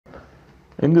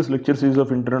In this lecture series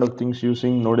of Internet of Things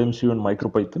using NodeMCU and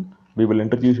MicroPython, we will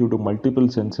introduce you to multiple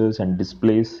sensors and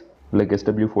displays like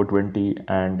SW420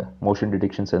 and motion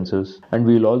detection sensors. And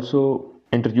we will also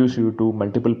introduce you to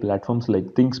multiple platforms like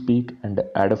ThinkSpeak and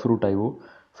Adafruit IO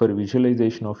for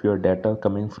visualization of your data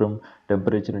coming from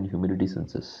temperature and humidity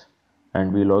sensors.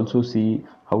 And we'll also see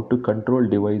how to control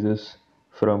devices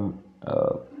from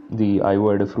the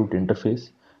IO Adafruit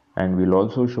interface, and we'll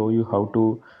also show you how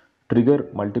to trigger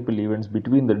multiple events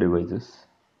between the devices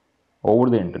over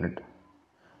the internet,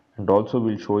 and also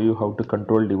we'll show you how to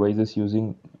control devices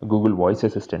using Google Voice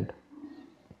Assistant,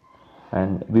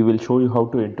 and we will show you how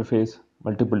to interface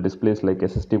multiple displays like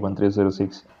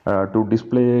SST1306 to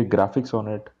display graphics on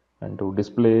it, and to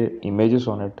display images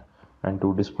on it, and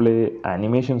to display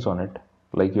animations on it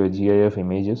like your GIF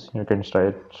images. You can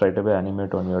straight away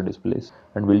animate on your displays,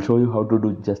 and we'll show you how to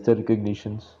do gesture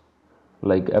recognitions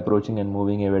like approaching and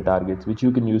moving away targets, which you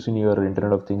can use in your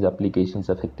Internet of Things applications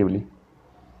effectively.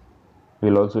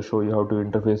 We'll also show you how to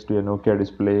interface to a Nokia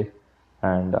display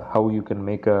and how you can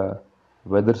make a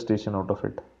weather station out of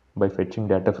it by fetching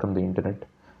data from the internet.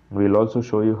 We'll also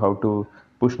show you how to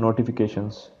push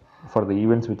notifications for the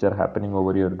events which are happening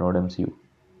over your NodeMCU.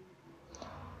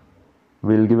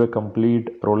 We'll give a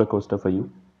complete roller coaster for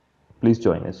you. Please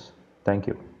join us. Thank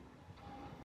you.